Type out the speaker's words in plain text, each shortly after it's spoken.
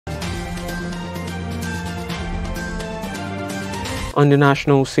On the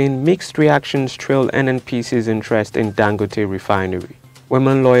national scene, mixed reactions trail NNPC's interest in Dangote refinery.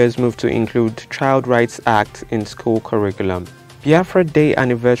 Women lawyers move to include Child Rights Act in school curriculum. Biafra Day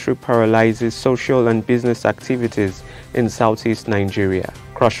anniversary paralyzes social and business activities in southeast Nigeria.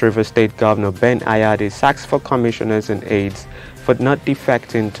 Cross River State Governor Ben Ayade sacks 4 commissioners and aides for not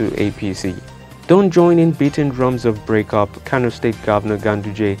defecting to APC. Don't join in beating drums of breakup, Kano State Governor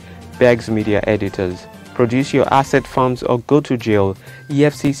Ganduje begs media editors. Produce your asset forms or go to jail,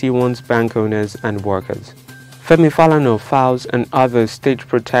 EFCC warns bank owners and workers. Femi Falana, Falz and others stage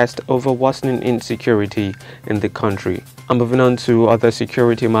protest over worsening insecurity in the country. And moving on to other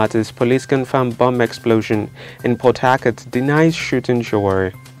security matters, police confirm bomb explosion in Port Harcourt denies shooting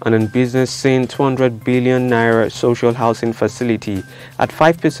Sowore. And on business scene, 200 billion naira social housing facility at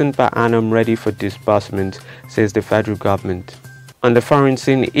 5% per annum ready for disbursement, says the federal government. On the foreign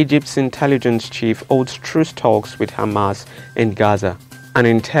scene, Egypt's intelligence chief holds truce talks with Hamas in Gaza. And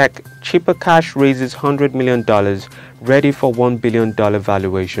in tech, cheaper cash raises $100 million, ready for $1 billion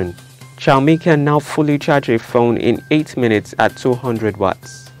valuation. Xiaomi can now fully charge a phone in 8 minutes at 200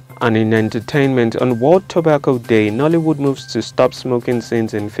 watts. And in entertainment, on World Tobacco Day, Nollywood moves to stop smoking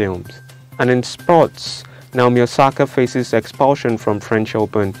scenes in films. And in sports, Naomi Osaka faces expulsion from French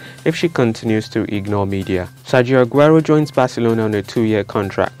Open if she continues to ignore media. Sergio Aguero joins Barcelona on a 2-year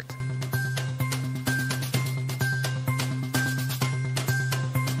contract.